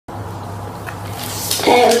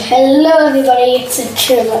Hello everybody, it's a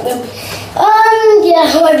Chirmagum.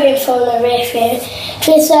 Yeah, we're doing phone a review.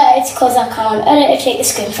 It's because I can't edit to take a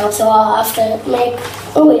screenshot, so I'll have to make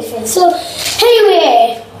a review. So,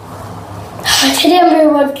 anyway, today I'm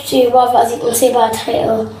going to do Rob, as you can see by the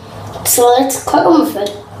title. So let's crack on with it.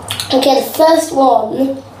 Okay, the first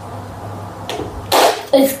one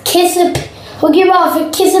is would you rather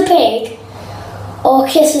kiss a pig or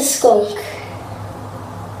kiss a skunk?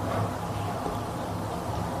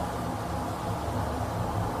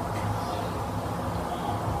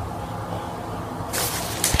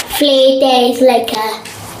 Days later.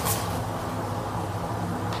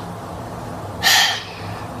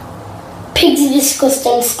 Pigs are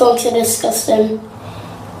disgusting, skunks are disgusting.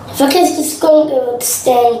 If I kissed a skunk, it would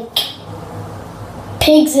stink.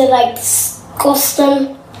 Pigs are like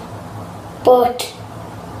disgusting, but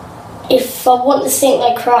if I want to stink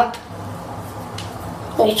like crap,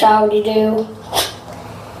 which I already do,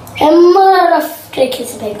 I'd have to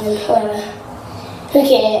kiss a pig then, whatever.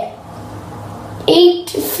 Okay. Eat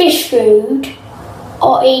fish food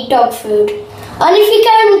or eat dog food. And if you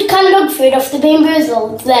count canned dog food off the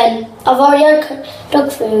BeanBoozled, then I've already had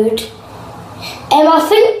dog food. I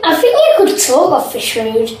think you could talk about fish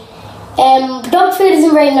food. Dog food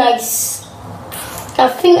isn't very nice. I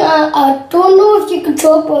don't know if you could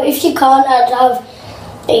talk, but if you can't,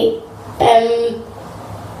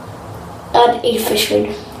 I'd eat fish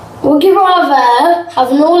food. Would you rather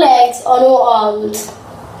have no legs or no arms?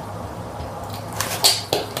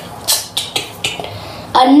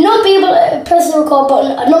 I'd not be able to press the record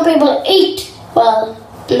button. I'd not be able to eat. Well,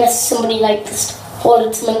 unless somebody like just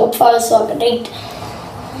holding something up for us so I could eat.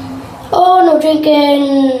 Oh, no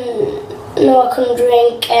drinking. No, I couldn't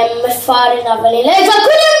drink. If I didn't have any legs, I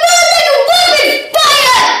couldn't move like a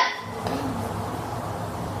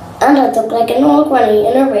fire! And I look like an old granny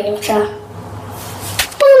in a wheelchair.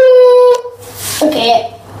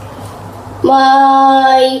 Okay.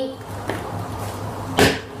 My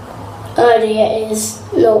idea is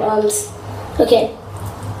no arms. Okay.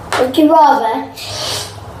 Would you rather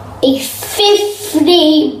eat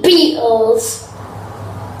 50 beetles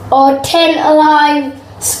or 10 alive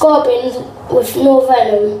scorpions with no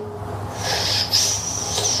venom?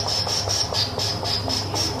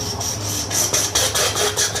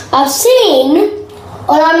 I've seen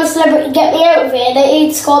on I'm a Celebrity Get Me Out of Here, they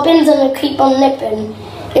eat scorpions and they keep on nipping.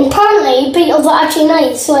 Apparently beetles are actually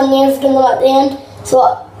nice when you've done them at the end.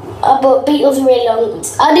 So but beetles are really long.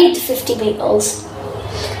 I'd eat 50 beetles.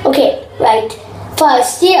 Okay, right. 5.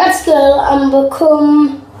 Stay at school and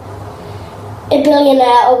become a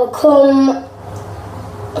billionaire or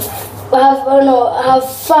have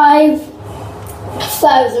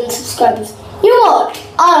 5,000 subscribers. You know what?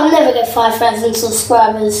 I'll never get 5,000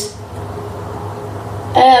 subscribers.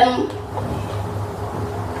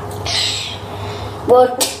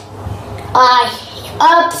 But I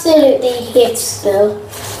absolutely hate school.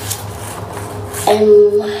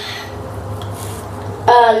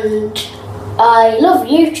 And I love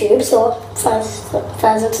YouTube, so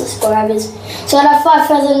 5,000 subscribers. So I'd have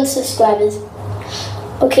 5,000 subscribers.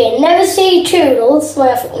 Okay, never see Toodles, my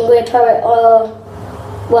African grey parrot, or,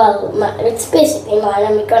 well, it's basically mine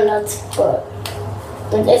and my granddad's, but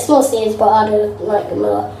it's mostly his, but I do like him a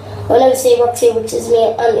lot. I'll never see Roxy, which is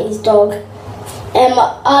me and his dog.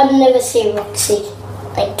 I'd never see Roxy.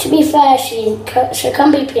 Like, to be fair, she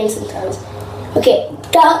can be plain sometimes. Okay,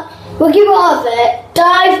 would you rather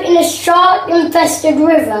dive in a shark-infested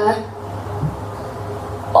river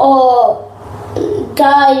or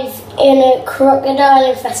dive in a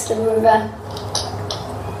crocodile-infested river?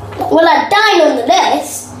 Well, I'd die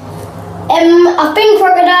nonetheless. I think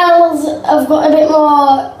crocodiles have got a bit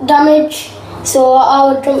more damage, so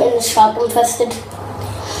I would jump in the shark-infested.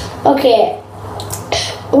 Okay,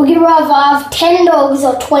 would you rather have 10 dogs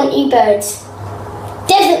or 20 birds?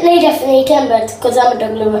 Definitely 10 birds, because I'm a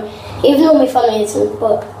dog lover. Even though my family isn't,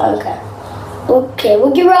 but I don't care. Okay,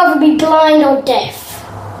 would you rather be blind or deaf?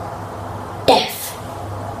 Deaf.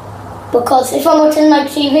 Because if I'm watching like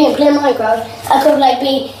TV and playing Minecraft, I could like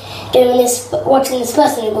be doing this, watching this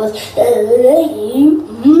person who goes, I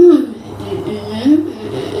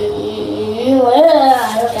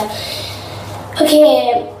don't care.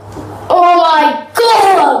 Okay. Oh my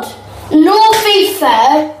god! No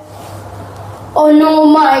FIFA or no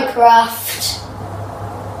Minecraft?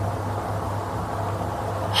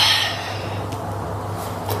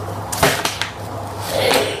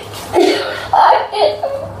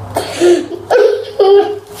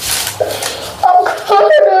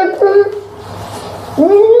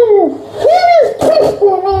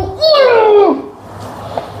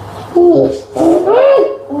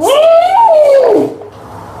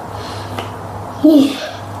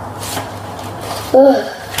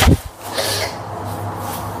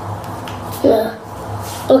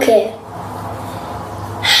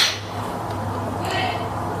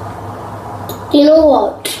 Do you know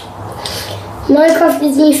what? Minecraft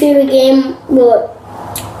is my favourite game, but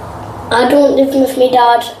I don't live with my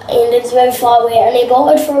dad. He lives very far away, and he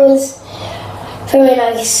bought it for us. Very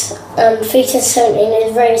nice, and features 17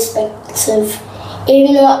 is very expensive.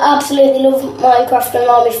 Even though I absolutely love Minecraft and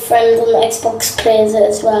all my friends on the Xbox plays it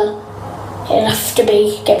as well, it'd have to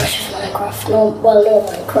be get rid of Minecraft. No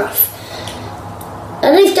Minecraft.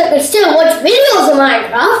 At least I can still watch videos of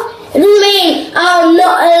Minecraft. It doesn't mean I'm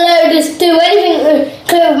not allowed to do anything to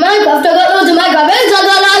play with Minecraft. I've got loads of Minecraft videos